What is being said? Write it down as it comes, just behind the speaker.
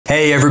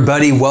Hey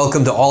everybody,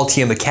 welcome to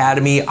Altium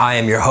Academy. I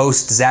am your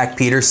host, Zach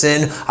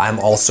Peterson. I'm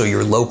also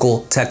your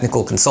local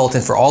technical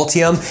consultant for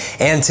Altium.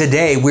 And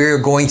today we're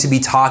going to be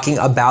talking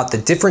about the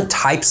different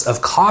types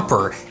of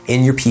copper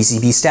in your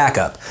PCB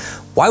stack-up.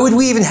 Why would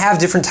we even have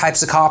different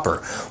types of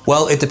copper?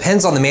 Well, it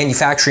depends on the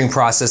manufacturing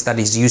process that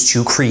is used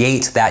to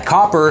create that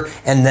copper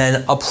and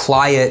then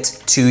apply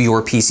it to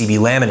your PCB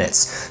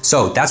laminates.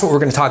 So that's what we're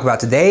going to talk about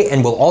today,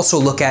 and we'll also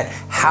look at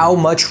how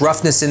much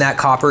roughness in that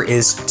copper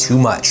is too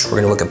much. We're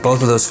going to look at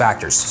both of those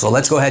factors. So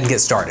let's go ahead and get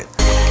started.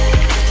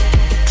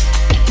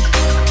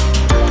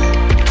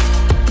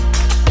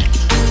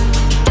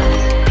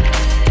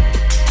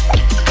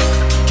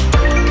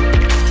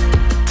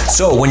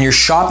 So when you're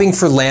shopping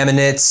for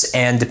laminates,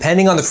 and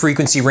depending on the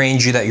frequency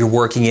range that you're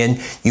working in,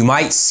 you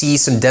might see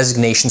some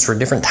designations for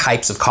different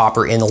types of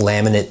copper in the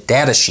laminate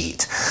data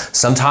sheet.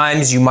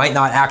 Sometimes you might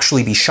not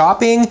actually be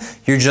shopping,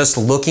 you're just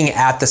looking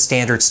at the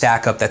standard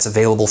stack-up that's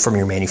available from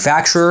your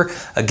manufacturer.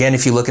 Again,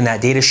 if you look in that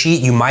data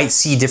sheet, you might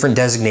see different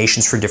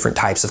designations for different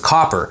types of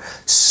copper.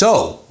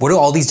 So what do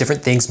all these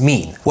different things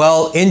mean?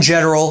 Well, in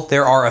general,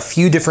 there are a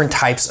few different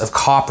types of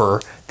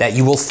copper that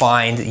you will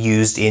find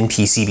used in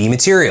PCB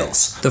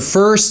materials. The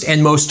first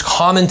and most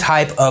common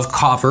type of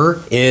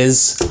copper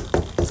is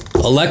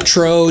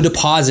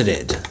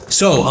electrodeposited.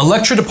 So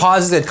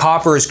electrodeposited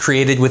copper is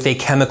created with a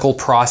chemical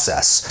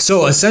process.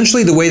 So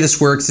essentially the way this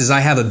works is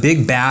I have a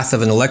big bath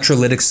of an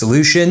electrolytic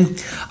solution.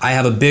 I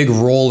have a big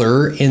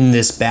roller in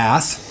this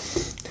bath,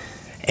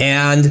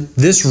 and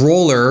this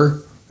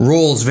roller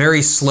rolls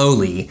very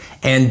slowly,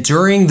 and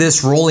during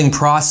this rolling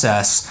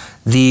process,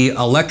 the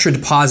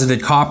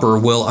electrodeposited copper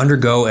will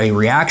undergo a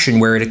reaction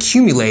where it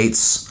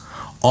accumulates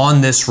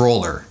on this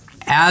roller.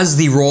 As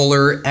the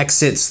roller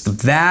exits the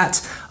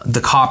vat,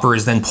 the copper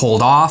is then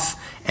pulled off,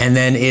 and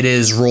then it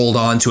is rolled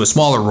onto a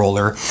smaller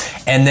roller.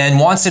 And then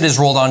once it is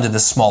rolled onto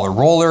the smaller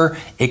roller,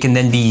 it can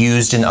then be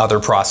used in other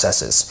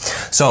processes.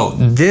 So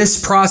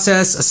this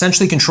process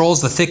essentially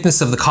controls the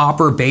thickness of the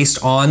copper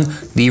based on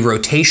the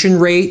rotation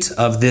rate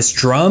of this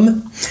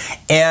drum.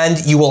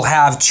 And you will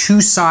have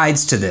two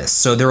sides to this.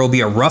 So there will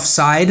be a rough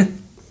side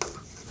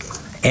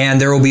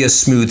and there will be a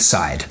smooth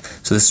side.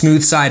 So the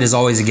smooth side is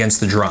always against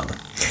the drum.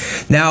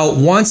 Now,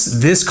 once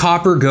this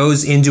copper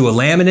goes into a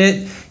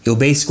laminate, you'll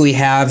basically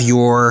have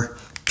your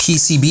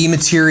PCB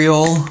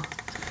material,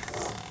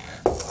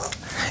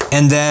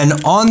 and then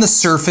on the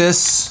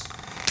surface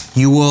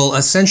you will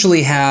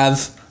essentially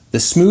have the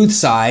smooth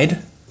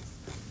side,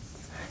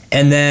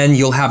 and then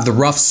you'll have the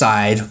rough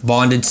side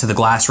bonded to the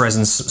glass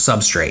resin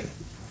substrate.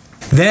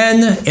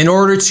 Then, in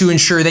order to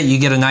ensure that you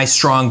get a nice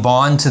strong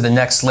bond to the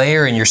next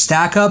layer in your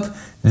stack up,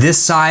 this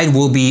side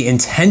will be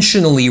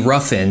intentionally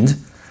roughened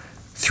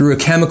through a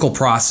chemical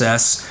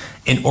process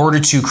in order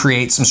to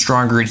create some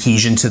stronger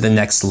adhesion to the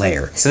next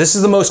layer. So this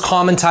is the most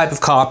common type of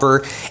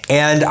copper,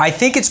 and I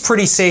think it's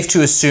pretty safe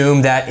to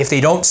assume that if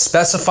they don't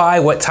specify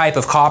what type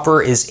of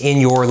copper is in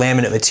your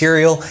laminate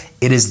material,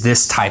 it is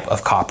this type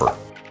of copper.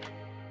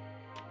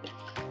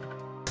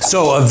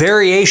 So a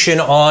variation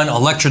on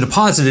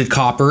electrodeposited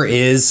copper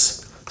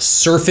is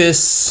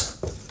surface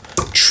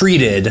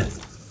treated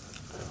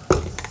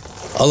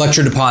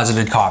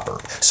electrodeposited copper.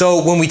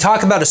 So when we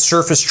talk about a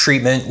surface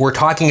treatment, we're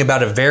talking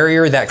about a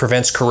barrier that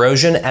prevents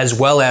corrosion as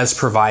well as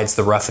provides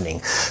the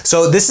roughening.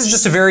 So this is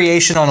just a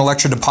variation on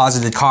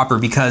electrodeposited copper,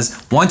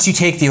 because once you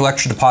take the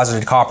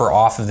electrodeposited copper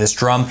off of this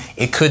drum,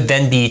 it could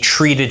then be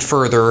treated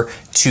further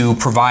to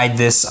provide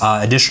this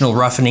additional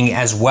roughening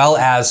as well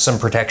as some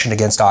protection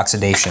against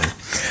oxidation.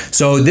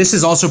 So this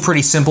is also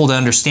pretty simple to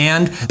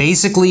understand.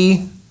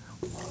 Basically,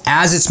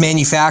 as it's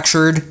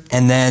manufactured,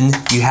 and then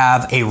you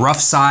have a rough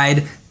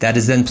side that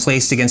is then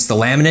placed against the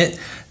laminate,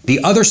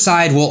 the other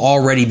side will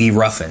already be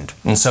roughened.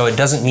 And so it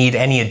doesn't need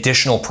any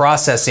additional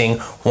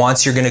processing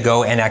once you're gonna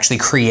go and actually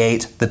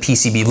create the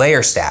PCB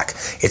layer stack.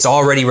 It's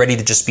already ready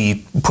to just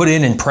be put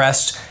in and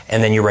pressed,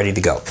 and then you're ready to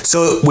go.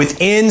 So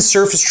within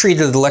surface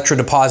treated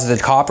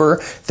electrodeposited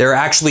copper, there are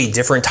actually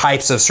different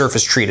types of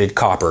surface treated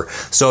copper.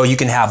 So you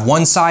can have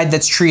one side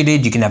that's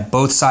treated, you can have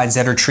both sides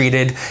that are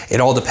treated,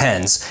 it all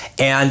depends.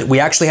 And we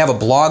actually have a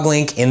blog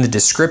link in the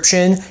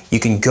description. You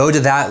can go to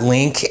that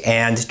link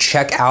and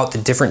check out the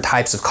different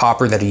types of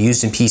copper that are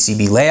used in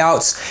PCB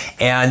layouts,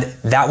 and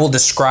that will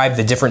describe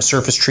the different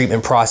surface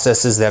treatment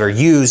processes that are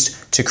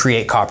used to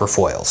create copper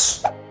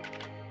foils.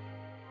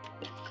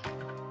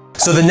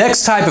 So the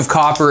next type of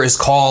copper is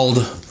called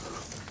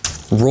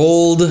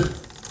rolled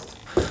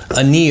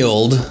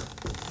annealed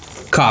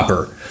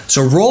copper.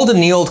 So rolled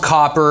annealed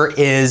copper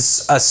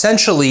is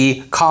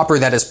essentially copper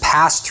that is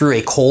passed through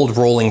a cold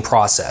rolling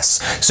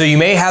process. So you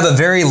may have a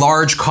very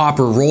large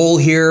copper roll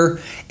here,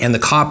 and the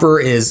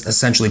copper is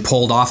essentially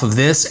pulled off of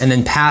this and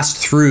then passed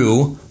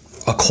through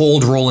a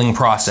cold rolling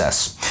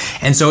process.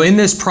 And so in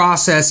this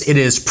process, it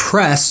is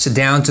pressed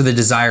down to the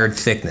desired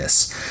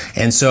thickness.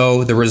 And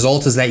so the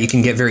result is that you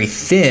can get very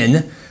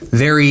thin,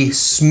 very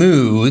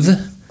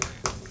smooth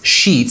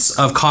sheets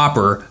of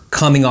copper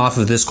coming off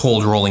of this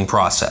cold rolling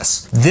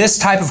process. This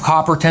type of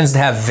copper tends to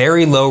have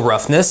very low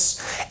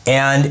roughness,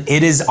 and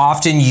it is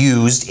often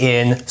used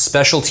in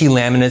specialty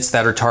laminates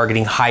that are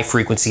targeting high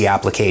frequency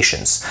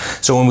applications.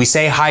 So when we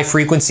say high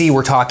frequency,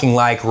 we're talking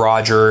like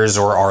Rogers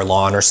or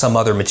Arlon or some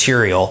other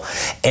material,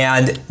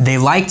 and they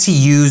like to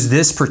use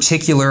this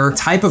particular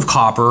type of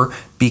copper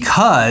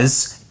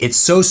because it's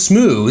so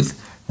smooth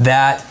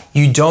that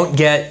you don't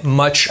get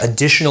much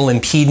additional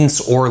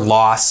impedance or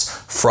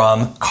loss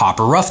from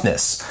copper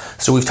roughness.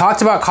 So we've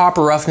talked about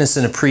copper roughness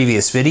in a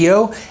previous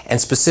video, and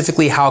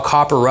specifically how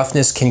copper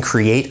roughness can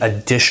create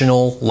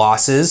additional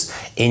losses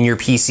in your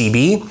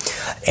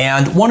PCB.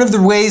 And one of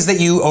the ways that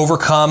you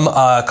overcome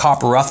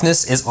copper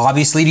roughness is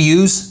obviously to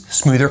use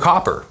smoother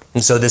copper.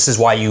 And so this is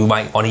why you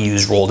might want to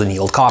use rolled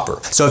annealed copper.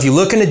 So if you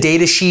look in a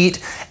data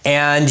sheet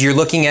and you're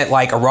looking at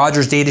like a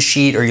Rogers data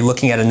sheet, or you're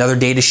looking at another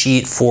data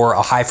sheet for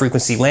a high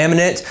frequency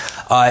laminate,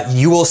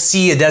 you will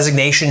see a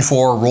designation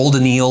for rolled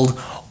annealed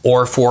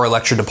or for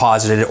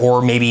electrodeposited,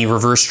 or maybe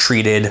reverse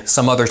treated,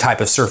 some other type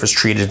of surface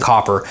treated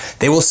copper.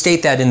 They will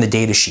state that in the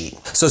data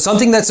sheet. So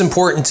something that's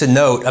important to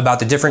note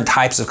about the different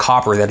types of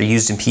copper that are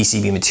used in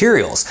PCB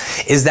materials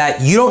is that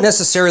you don't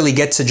necessarily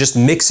get to just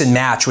mix and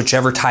match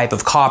whichever type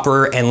of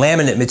copper and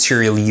laminate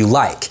material you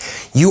like.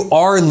 You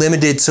are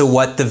limited to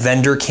what the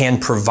vendor can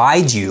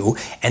provide you,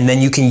 and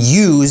then you can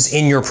use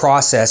in your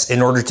process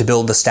in order to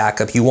build the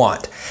stack up you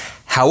want.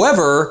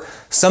 However,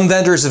 some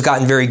vendors have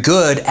gotten very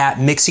good at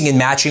mixing and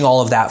matching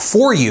all of that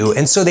for you,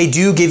 and so they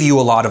do give you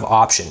a lot of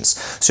options.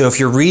 So if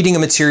you're reading a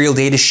material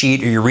data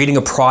sheet, or you're reading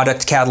a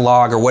product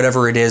catalog, or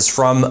whatever it is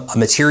from a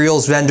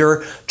materials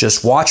vendor,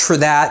 just watch for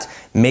that.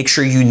 Make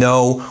sure you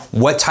know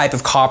what type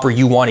of copper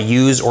you want to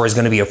use or is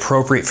going to be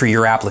appropriate for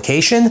your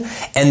application,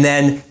 and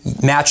then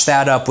match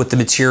that up with the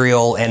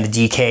material and the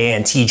DK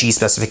and TG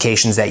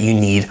specifications that you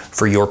need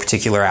for your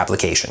particular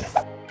application.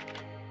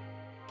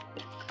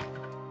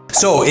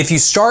 So if you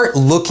start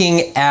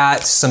looking at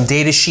some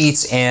data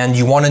sheets and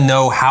you want to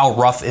know how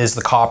rough is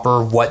the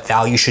copper, what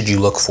value should you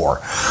look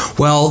for?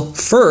 Well,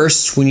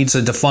 first we need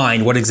to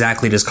define what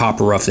exactly does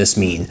copper roughness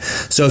mean.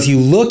 So if you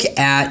look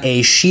at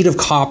a sheet of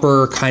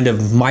copper kind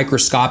of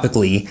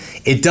microscopically,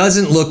 it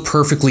doesn't look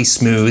perfectly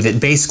smooth. It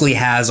basically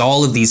has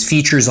all of these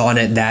features on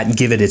it that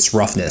give it its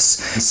roughness.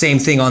 Same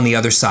thing on the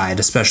other side,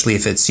 especially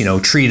if it's,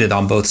 treated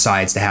on both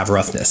sides to have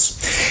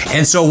roughness.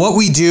 And so what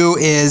we do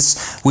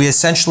is we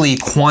essentially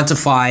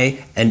quantify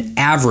an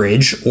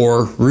average,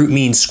 or root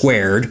mean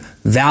squared,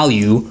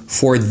 value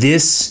for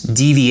this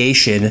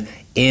deviation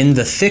in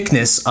the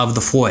thickness of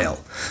the foil.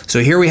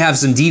 So here we have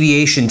some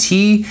deviation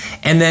T,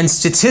 and then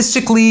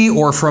statistically,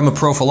 or from a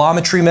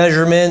profilometry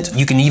measurement,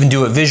 you can even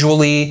do it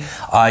visually,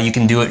 you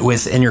can do it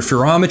with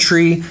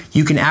interferometry,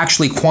 you can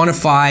actually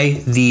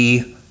quantify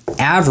the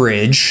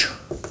average,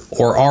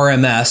 or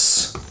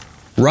RMS,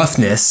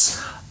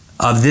 roughness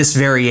of this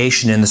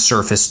variation in the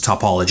surface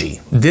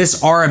topology.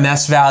 This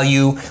RMS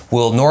value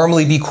will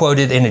normally be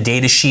quoted in a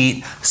data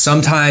sheet.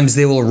 Sometimes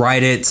they will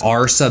write it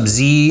R sub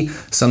Z,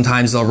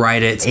 sometimes they'll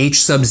write it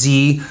H sub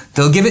Z.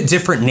 They'll give it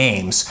different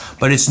names,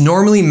 but it's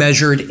normally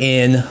measured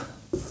in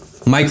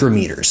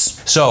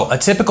micrometers. So a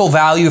typical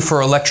value for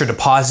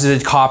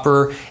electrodeposited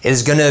copper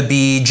is going to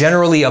be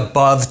generally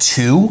above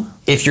 2.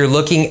 If you're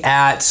looking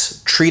at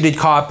treated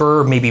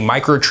copper, maybe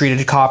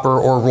micro-treated copper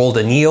or rolled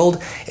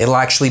annealed, it'll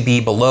actually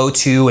be below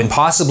 2 and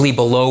possibly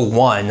below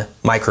 1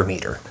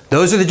 micrometer.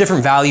 Those are the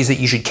different values that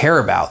you should care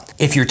about.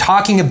 If you're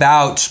talking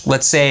about,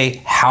 let's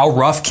say, how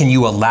rough can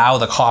you allow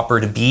the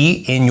copper to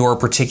be in your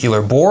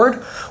particular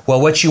board?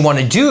 Well, what you want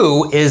to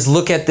do is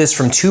look at this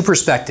from 2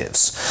 perspectives.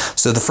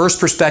 So the first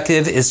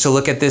perspective is to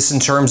look at this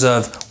in terms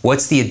of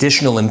what's the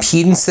additional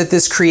impedance that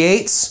this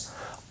creates,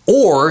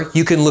 or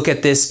you can look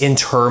at this in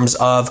terms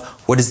of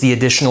what is the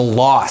additional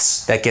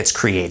loss that gets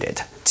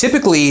created.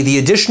 Typically, the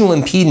additional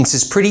impedance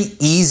is pretty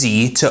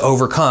easy to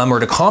overcome or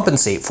to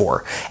compensate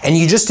for, and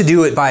you just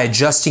do it by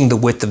adjusting the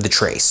width of the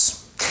trace.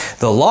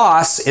 The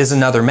loss is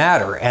another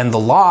matter, and the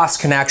loss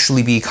can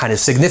actually be kind of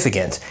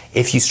significant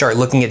if you start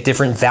looking at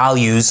different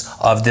values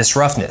of this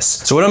roughness.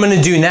 So what I'm going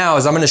to do now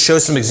is I'm going to show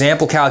some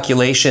example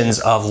calculations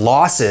of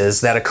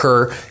losses that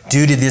occur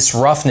due to this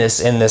roughness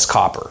in this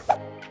copper.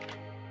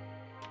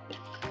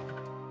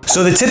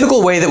 So the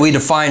typical way that we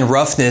define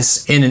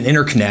roughness in an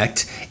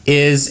interconnect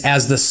is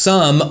as the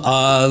sum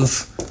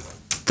of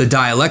the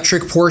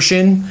dielectric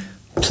portion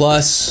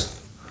plus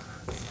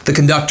the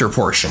conductor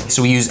portion.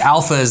 So we use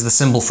alpha as the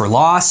symbol for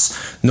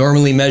loss,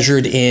 normally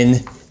measured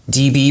in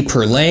dB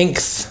per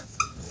length.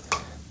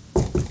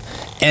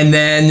 And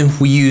then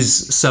we use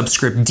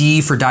subscript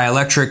D for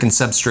dielectric and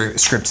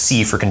subscript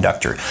C for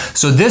conductor.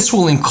 So this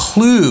will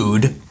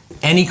include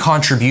any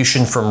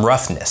contribution from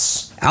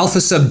roughness.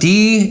 Alpha sub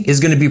D is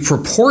going to be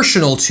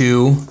proportional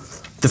to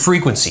the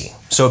frequency.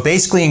 So it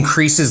basically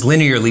increases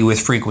linearly with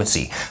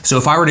frequency. So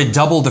if I were to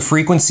double the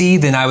frequency,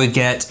 then I would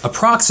get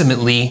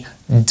approximately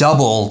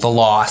double the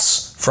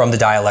loss from the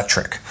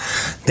dielectric.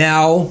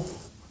 Now,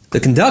 the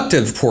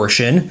conductive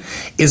portion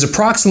is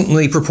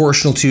approximately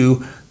proportional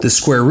to the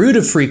square root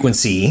of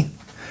frequency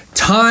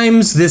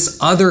times this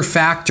other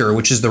factor,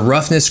 which is the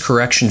roughness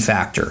correction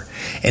factor.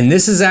 And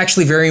this is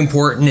actually very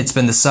important. It's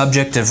been the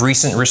subject of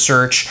recent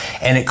research,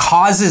 and it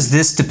causes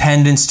this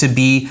dependence to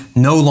be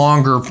no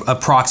longer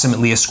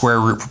approximately a square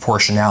root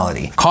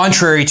proportionality.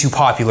 Contrary to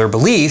popular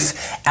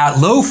belief, at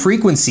low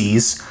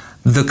frequencies,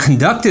 the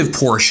conductive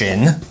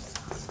portion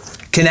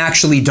can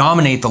actually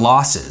dominate the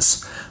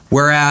losses,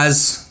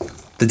 whereas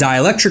the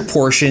dielectric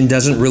portion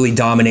doesn't really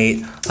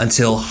dominate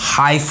until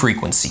high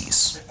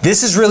frequencies.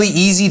 This is really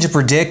easy to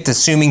predict,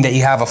 assuming that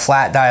you have a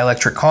flat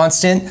dielectric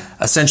constant.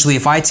 Essentially,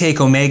 if I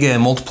take omega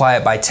and multiply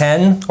it by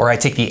 10, or I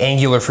take the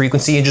angular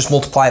frequency and just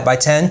multiply it by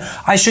 10,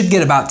 I should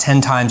get about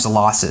 10 times the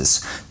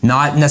losses.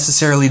 Not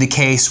necessarily the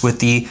case with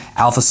the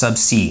alpha sub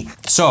C.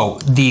 So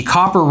the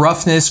copper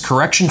roughness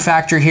correction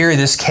factor here,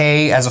 this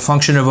K as a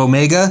function of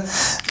omega,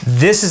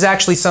 this is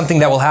actually something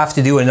that we'll have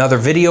to do another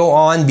video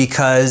on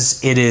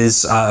because it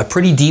is a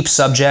pretty deep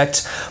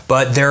subject,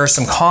 but there are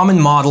some common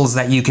models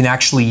that you can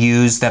actually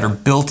use that are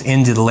built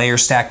into the layer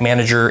stack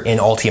manager in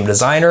Altium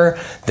Designer.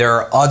 There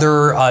are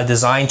other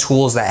design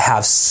tools that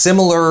have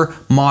similar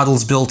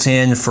models built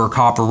in for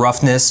copper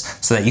roughness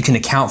so that you can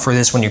account for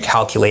this when you're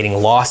calculating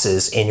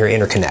losses in your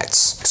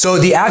interconnects. So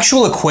the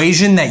actual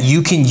equation that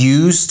you can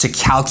use to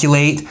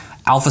calculate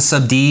alpha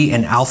sub D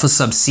and alpha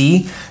sub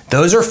C,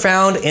 those are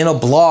found in a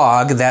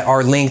blog that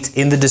are linked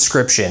in the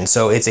description.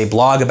 So it's a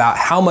blog about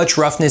how much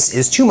roughness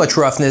is too much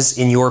roughness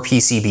in your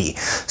PCB.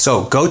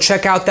 So go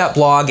check out that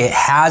blog. It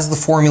has the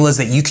formulas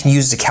that you can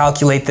use to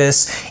calculate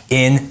this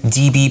in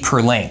dB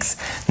per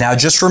length. Now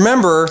just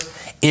remember,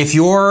 if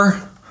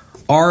your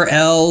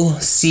RL,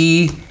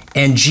 C,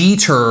 and G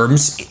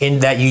terms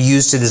that you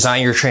use to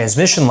design your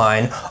transmission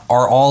line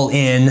are all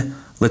in,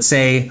 let's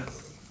say,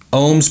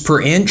 ohms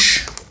per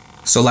inch,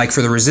 so like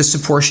for the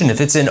resistive portion,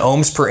 if it's in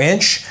ohms per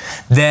inch,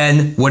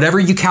 then whatever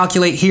you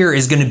calculate here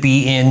is going to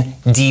be in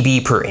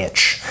dB per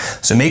inch.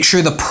 So make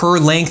sure the per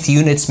length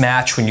units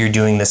match when you're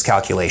doing this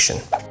calculation.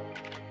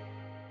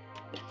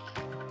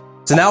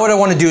 So now what I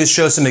want to do is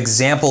show some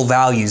example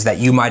values that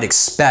you might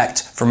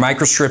expect for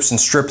microstrips and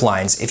strip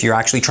lines if you're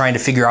actually trying to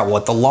figure out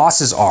what the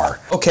losses are.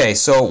 Okay,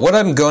 so what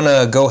I'm going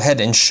to go ahead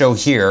and show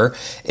here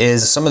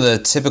is some of the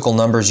typical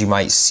numbers you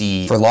might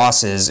see for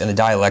losses in the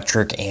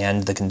dielectric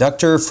and the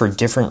conductor for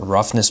different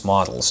roughness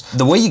models.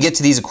 The way you get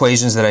to these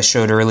equations that I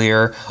showed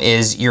earlier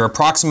is you're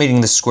approximating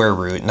the square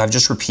root, and I've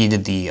just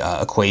repeated the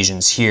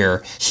equations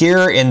here.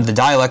 Here in the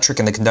dielectric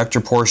and the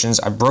conductor portions,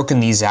 I've broken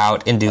these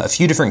out into a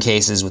few different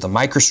cases with a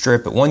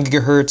microstrip at 1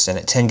 gigahertz and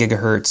at 10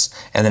 gigahertz,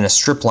 and then a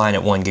strip line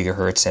at 1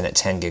 gigahertz and at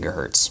 10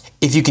 gigahertz.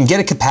 If you can get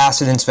a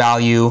capacitance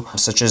value,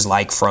 such as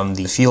like from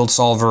the field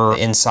solver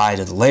inside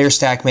of the layer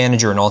stack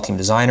manager in Altium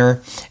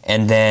Designer,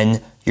 and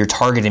then your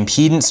target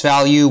impedance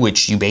value,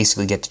 which you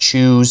basically get to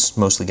choose,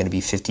 mostly going to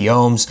be 50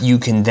 ohms, you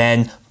can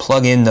then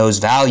plug in those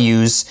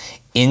values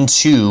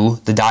into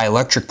the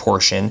dielectric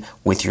portion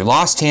with your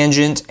loss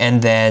tangent,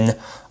 and then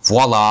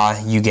voila,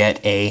 you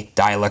get a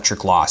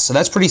dielectric loss. So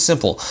that's pretty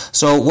simple.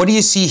 So what do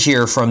you see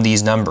here from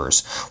these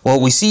numbers? Well,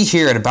 we see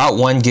here at about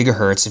 1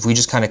 gigahertz, if we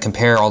just kind of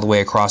compare all the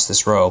way across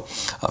this row,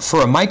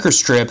 for a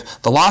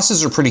microstrip, the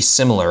losses are pretty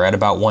similar at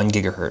about 1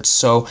 gigahertz.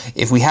 So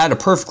if we had a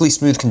perfectly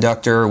smooth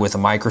conductor with a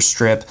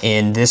microstrip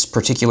in this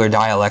particular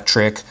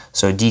dielectric,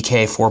 so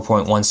DK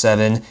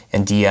 4.17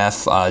 and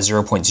DF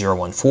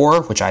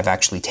 0.014, which I've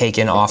actually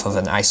taken off of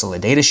an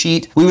isolate data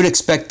sheet, we would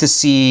expect to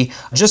see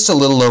just a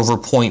little over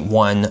 0.1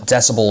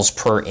 decibels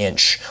per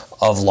inch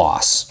of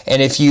loss. And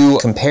if you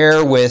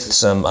compare with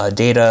some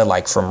data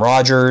like from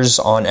Rogers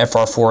on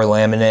FR4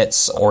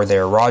 laminates or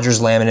their Rogers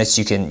laminates,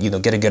 you can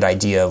get a good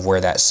idea of where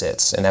that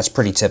sits, and that's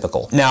pretty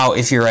typical. Now,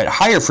 if you're at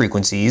higher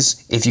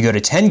frequencies, if you go to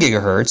 10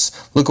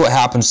 gigahertz, look what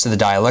happens to the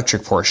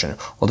dielectric portion.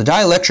 Well, the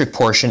dielectric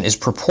portion is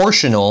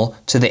proportional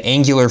to the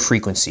angular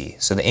frequency.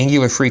 So the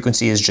angular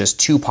frequency is just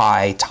 2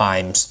 pi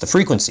times the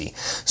frequency.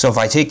 So if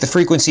I take the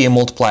frequency and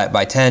multiply it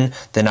by 10,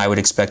 then I would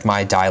expect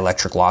my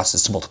dielectric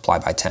losses to multiply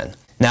by 10.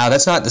 Now,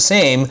 that's not the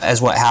same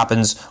as what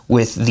happens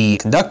with the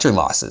conductor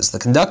losses. The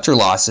conductor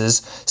losses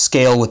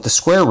scale with the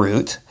square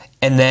root,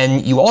 and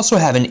then you also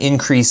have an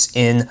increase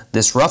in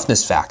this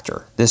roughness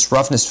factor. This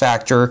roughness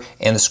factor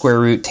and the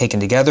square root taken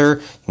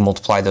together, you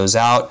multiply those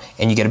out,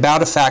 and you get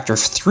about a factor of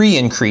 3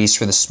 increase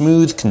for the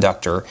smooth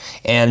conductor,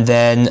 and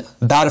then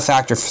about a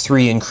factor of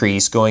 3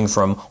 increase going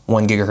from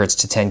 1 gigahertz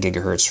to 10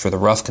 gigahertz for the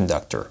rough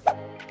conductor.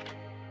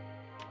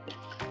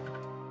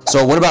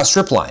 So what about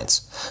strip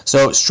lines?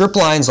 So strip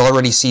lines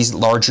already see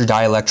larger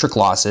dielectric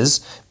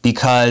losses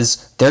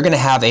because they're going to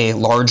have a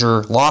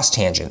larger loss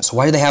tangent. So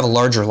why do they have a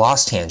larger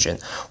loss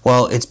tangent?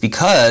 Well, it's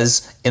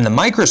because in the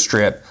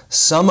microstrip,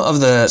 some of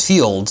the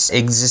fields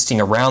existing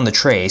around the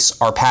trace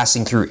are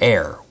passing through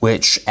air,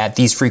 which at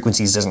these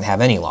frequencies doesn't have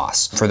any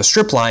loss. For the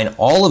strip line,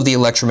 all of the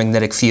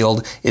electromagnetic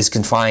field is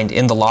confined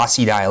in the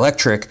lossy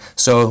dielectric,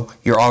 so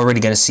you're already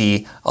going to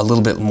see a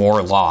little bit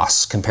more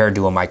loss compared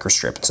to a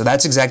microstrip. So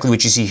that's exactly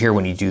what you see here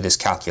when you do this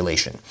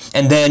calculation.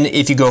 And then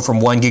if you go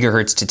from 1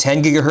 gigahertz to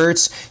 10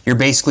 gigahertz, you're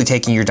basically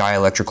taking your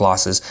dielectric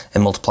losses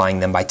and multiplying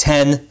them by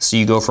 10, so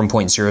you go from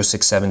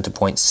 0.067 to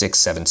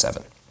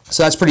 0.677.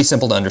 So that's pretty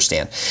simple to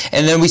understand.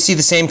 And then we see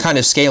the same kind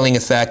of scaling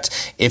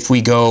effect if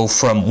we go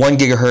from 1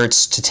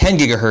 gigahertz to 10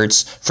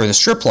 gigahertz for the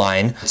strip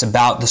line. It's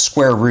about the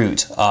square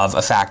root of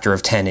a factor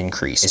of 10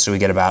 increase. So we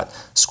get about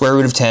square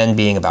root of 10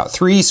 being about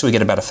 3, so we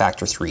get about a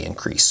factor 3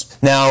 increase.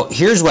 Now,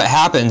 here's what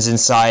happens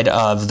inside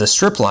of the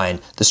strip line.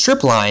 The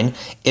strip line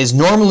is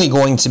normally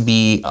going to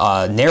be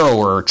a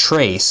narrower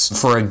trace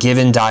for a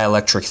given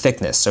dielectric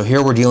thickness. So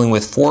here we're dealing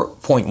with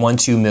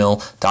 4.12 mil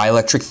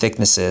dielectric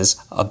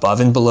thicknesses above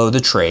and below the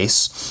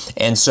trace.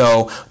 And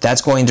so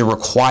that's going to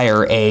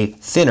require a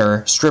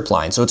thinner strip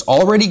line. So it's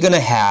already going to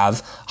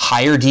have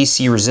higher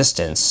DC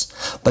resistance,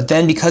 but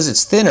then because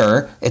it's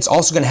thinner, it's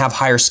also going to have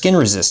higher skin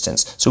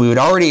resistance. So we would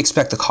already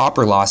expect the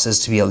copper losses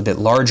to be a bit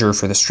larger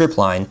for the strip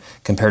line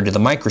compared to the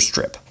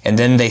microstrip. And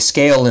then they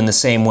scale in the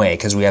same way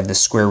because we have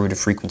this square root of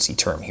frequency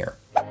term here.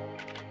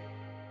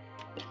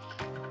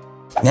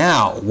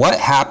 Now, what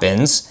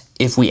happens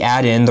if we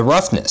add in the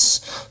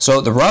roughness?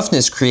 So the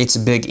roughness creates a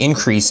big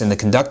increase in the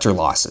conductor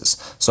losses.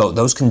 So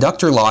those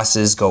conductor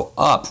losses go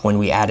up when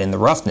we add in the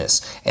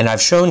roughness. And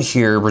I've shown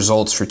here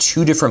results for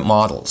 2 different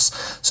models.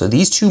 So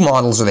these 2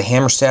 models are the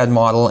Hammerstad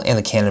model and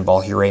the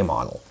Cannonball-Heuret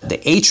model.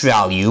 The H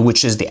value,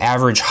 which is the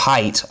average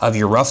height of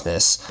your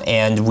roughness,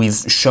 and we've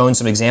shown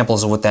some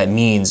examples of what that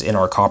means in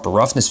our copper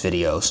roughness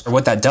videos.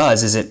 What that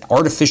does is it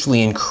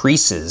artificially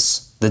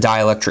increases the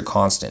dielectric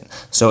constant.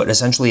 So it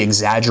essentially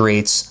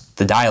exaggerates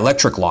the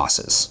dielectric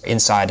losses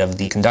inside of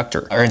the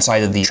conductor, or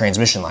inside of the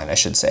transmission line, I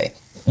should say.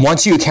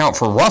 Once you account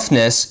for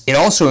roughness, it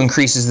also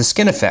increases the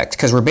skin effect,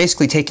 because we're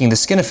basically taking the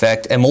skin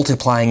effect and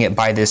multiplying it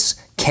by this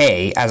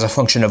K as a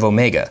function of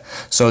omega.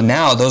 So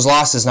now those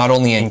losses not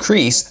only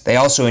increase, they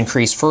also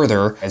increase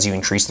further as you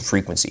increase the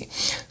frequency.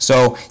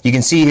 So you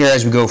can see here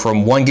as we go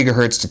from 1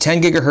 gigahertz to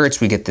 10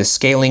 gigahertz, we get this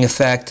scaling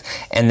effect.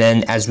 And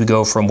then as we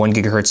go from 1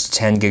 gigahertz to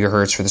 10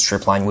 gigahertz for the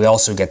strip line, we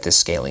also get this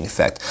scaling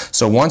effect.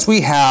 So once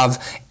we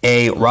have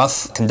a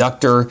rough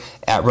conductor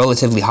at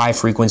relatively high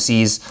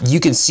frequencies, you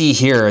can see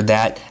here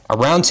that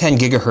around 10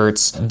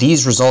 gigahertz,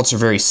 these results are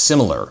very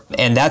similar.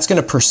 And that's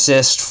going to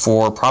persist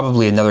for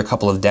probably another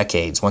couple of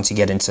decades once you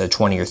get into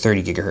 20 or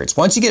 30 gigahertz.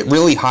 Once you get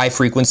really high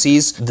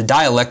frequencies, the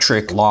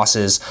dielectric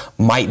losses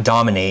might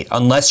dominate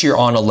unless you're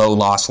on a low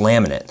loss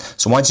laminate.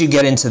 So once you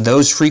get into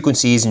those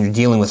frequencies and you're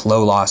dealing with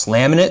low loss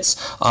laminates,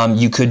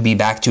 you could be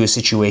back to a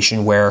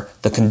situation where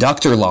the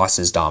conductor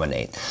losses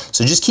dominate.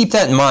 So just keep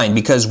that in mind,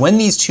 because when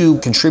these 2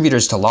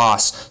 contributors to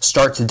loss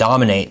start to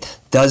dominate,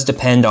 does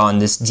depend on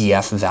this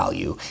DF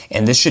value.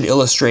 And this should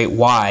illustrate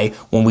why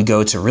when we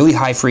go to really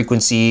high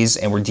frequencies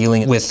and we're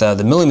dealing with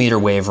the millimeter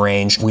wave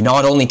range, we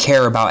not only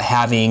care about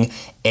having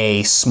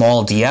a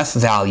small DF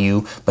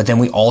value, but then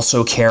we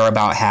also care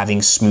about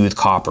having smooth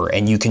copper.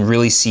 And you can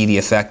really see the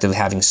effect of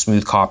having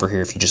smooth copper here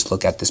if you just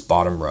look at this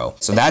bottom row.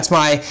 So that's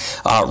my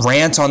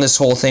rant on this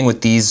whole thing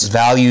with these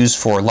values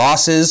for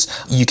losses.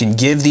 You can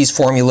give these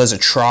formulas a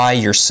try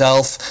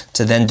yourself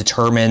to then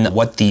determine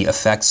what the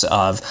effects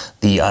of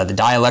the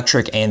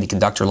dielectric and the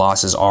conductor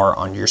losses are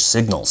on your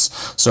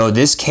signals. So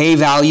this K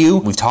value,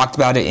 we've talked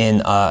about it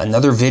in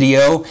another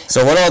video.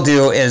 So what I'll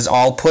do is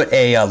I'll put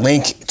a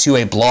link to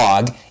a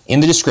blog in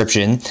the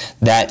description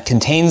that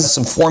contains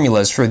some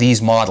formulas for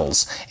these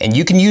models. And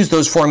you can use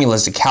those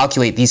formulas to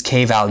calculate these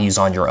K values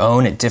on your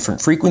own at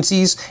different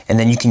frequencies, and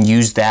then you can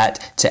use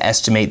that to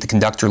estimate the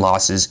conductor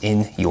losses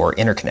in your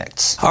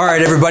interconnects. All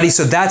right, everybody,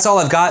 so that's all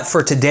I've got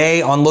for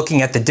today on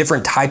looking at the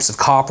different types of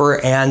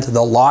copper and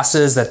the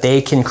losses that they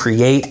can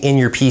create in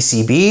your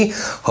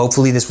PCB.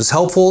 Hopefully this was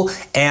helpful.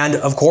 And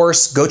of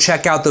course, go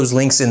check out those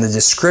links in the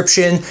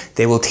description.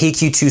 They will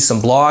take you to some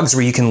blogs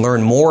where you can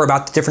learn more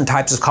about the different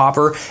types of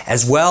copper,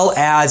 as well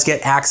as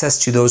get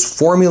access to those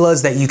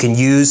formulas that you can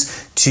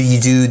use to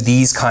do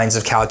these kinds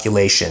of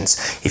calculations.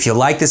 If you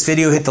like this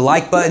video, hit the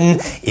like button.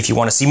 If you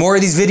want to see more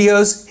of these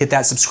videos, hit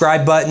that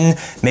subscribe button.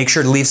 Make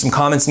sure to leave some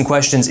comments and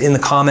questions in the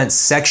comments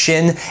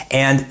section.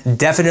 And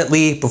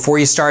definitely, before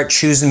you start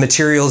choosing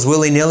materials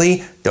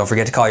willy-nilly, don't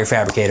forget to call your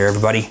fabricator,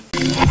 everybody.